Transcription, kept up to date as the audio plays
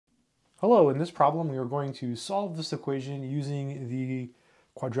Hello, in this problem we are going to solve this equation using the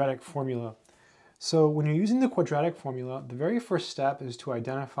quadratic formula. So when you're using the quadratic formula, the very first step is to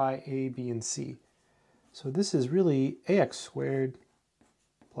identify a, b, and c. So this is really ax squared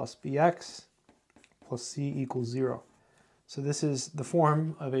plus bx plus c equals 0. So this is the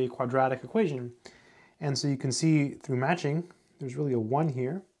form of a quadratic equation. And so you can see through matching, there's really a 1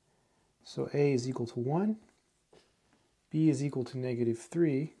 here. So a is equal to 1, b is equal to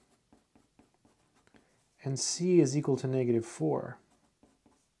 -3, and c is equal to -4.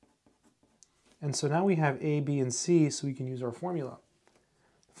 And so now we have a, b, and c, so we can use our formula.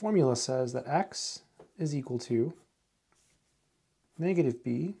 The formula says that x is equal to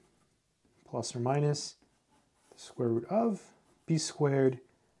 -b plus or minus the square root of b squared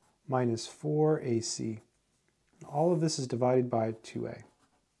minus 4ac. All of this is divided by 2a.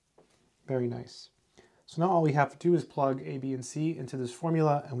 Very nice. So now all we have to do is plug a, b, and c into this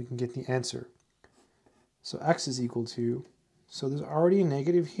formula and we can get the answer. So x is equal to, so there's already a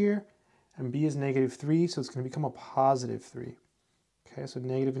negative here, and b is -3, so it's going to become a +3. Okay, so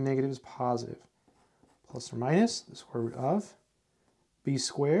negative and negative is positive. Plus or minus the square root of b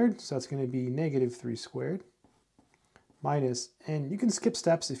squared, so that's going to be -3 squared, minus, and you can skip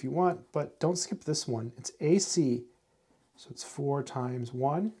steps if you want, but don't skip this one. It's ac, so it's 4 times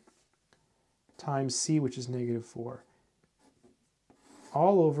 1 times c, which is -4.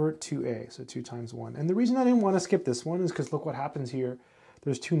 All over 2a, so 2 times 1. And the reason I didn't want to skip this one is because look what happens here.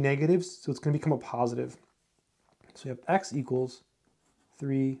 There's 2 negatives, so it's going to become a positive. So you have x equals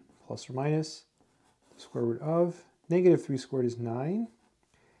 3 plus or minus the square root of -3 squared is 9.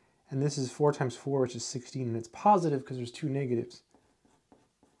 And this is 4 times 4, which is 16, and it's positive because there's 2 negatives.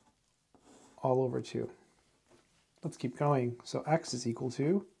 All over 2. Let's keep going. So x is equal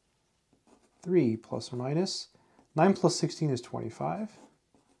to 3 plus or minus 9 plus 16 is 25.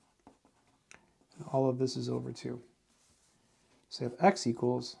 And all of this is over 2. So you have x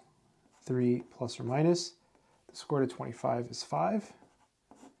equals 3 plus or minus the square root of 25 is 5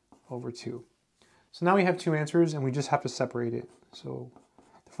 over 2. So now we have 2 answers and we just have to separate it. So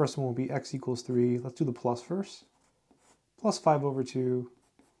the first one will be x equals 3. Let's do the plus first. Plus 5 over 2,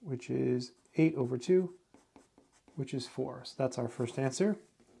 which is 8 over 2, which is 4. So that's our first answer.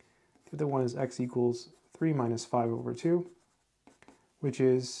 The other one is x equals 3 minus 5 over 2, which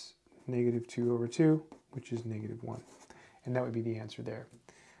is -2 over 2, which is -1. And that would be the answer there.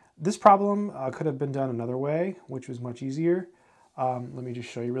 This problem could have been done another way, which was much easier. Let me just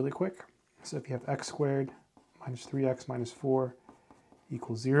show you really quick. So if you have x squared minus 3x minus 4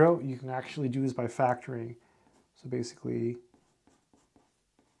 equals 0, you can actually do this by factoring. So basically,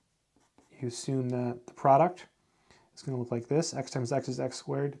 you assume that the product it's going to look like this. X times x is x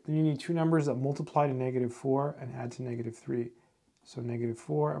squared. Then you need 2 numbers that multiply to -4 and add to -3. So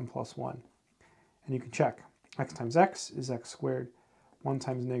 -4 and plus 1. And you can check. X times x is x squared. 1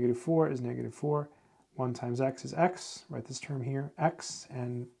 times -4 is -4. 1 times x is x. Write this term here, x,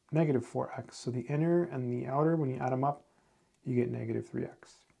 and -4x. So the inner and the outer, when you add them up, you get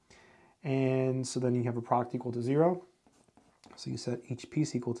 -3x. And so then you have a product equal to 0. So you set each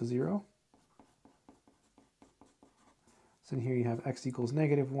piece equal to 0. So here you have x equals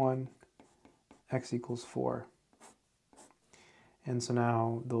 -1, x equals 4. And so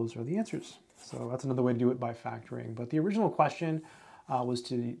now those are the answers. So that's another way to do it by factoring. But the original question was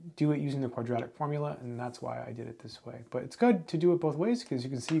to do it using the quadratic formula, and that's why I did it this way. But it's good to do it both ways because you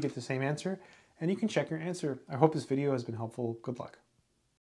can see you get the same answer, and you can check your answer. I hope this video has been helpful. Good luck.